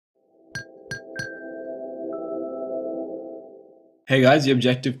Hey guys, the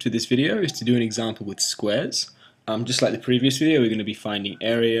objective to this video is to do an example with squares. Just like the previous video, we're going to be finding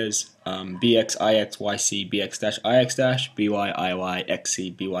areas bx, ix, yc, bx dash, ix dash, by, iy,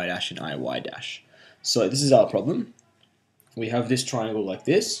 xc, by dash, and iy dash. So this is our problem. We have this triangle like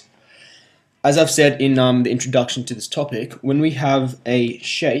this. As I've said in the introduction to this topic, when we have a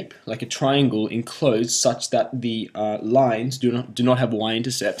shape like a triangle enclosed such that the lines do not have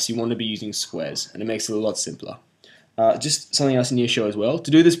y-intercepts, you want to be using squares, and it makes it a lot simpler. Just something else I need to show as well. To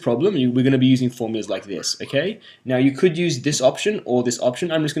do this problem, we're going to be using formulas like this, okay? Now you could use this option or this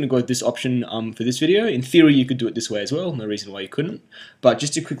option. I'm just going to go with this option for this video. In theory, you could do it this way as well. No reason why you couldn't. But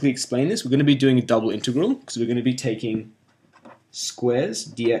just to quickly explain this, we're going to be doing a double integral because we're going to be taking squares,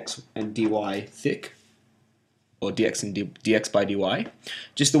 dx and dy thick, or dx and dx by dy.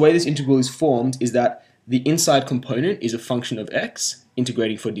 Just the way this integral is formed is that the inside component is a function of x,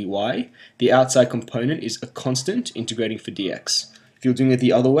 integrating for dy. The outside component is a constant, integrating for dx. If you're doing it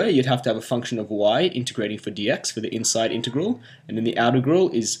the other way, you'd have to have a function of y, integrating for dx for the inside integral, and then the outer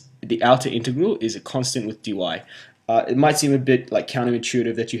integral is a constant with dy. It might seem a bit like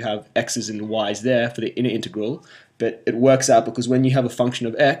counterintuitive that you have x's and y's there for the inner integral, but it works out because when you have a function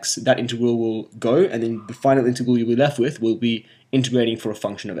of x, that integral will go, and then the final integral you'll be left with will be integrating for a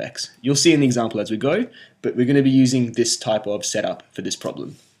function of x. You'll see in the example as we go, but we're going to be using this type of setup for this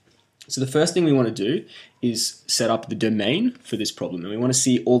problem. So the first thing we want to do is set up the domain for this problem, and we want to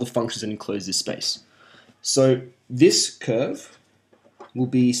see all the functions that enclose this space. So this curve will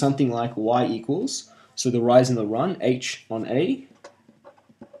be something like y equals, so the rise and the run, h on a,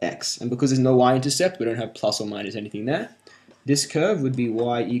 x. And because there's no y-intercept, we don't have plus or minus anything there. This curve would be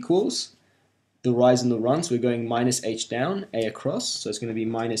y equals the rise and the run, so we're going minus h down, a across, so it's going to be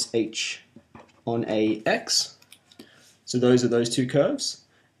minus h on a x. So those are those two curves,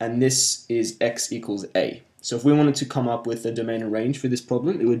 and this is x equals a. So if we wanted to come up with a domain and range for this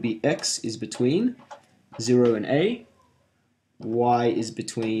problem, it would be x is between 0 and a, y is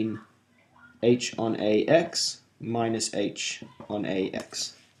between h on a x minus h on a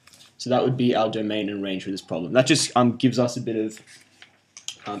x. So that would be our domain and range for this problem. That just gives us a bit of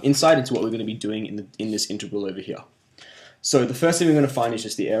insight into what we're going to be doing in this integral over here. So the first thing we're going to find is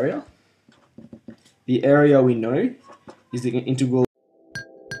just the area. The area we know is the integral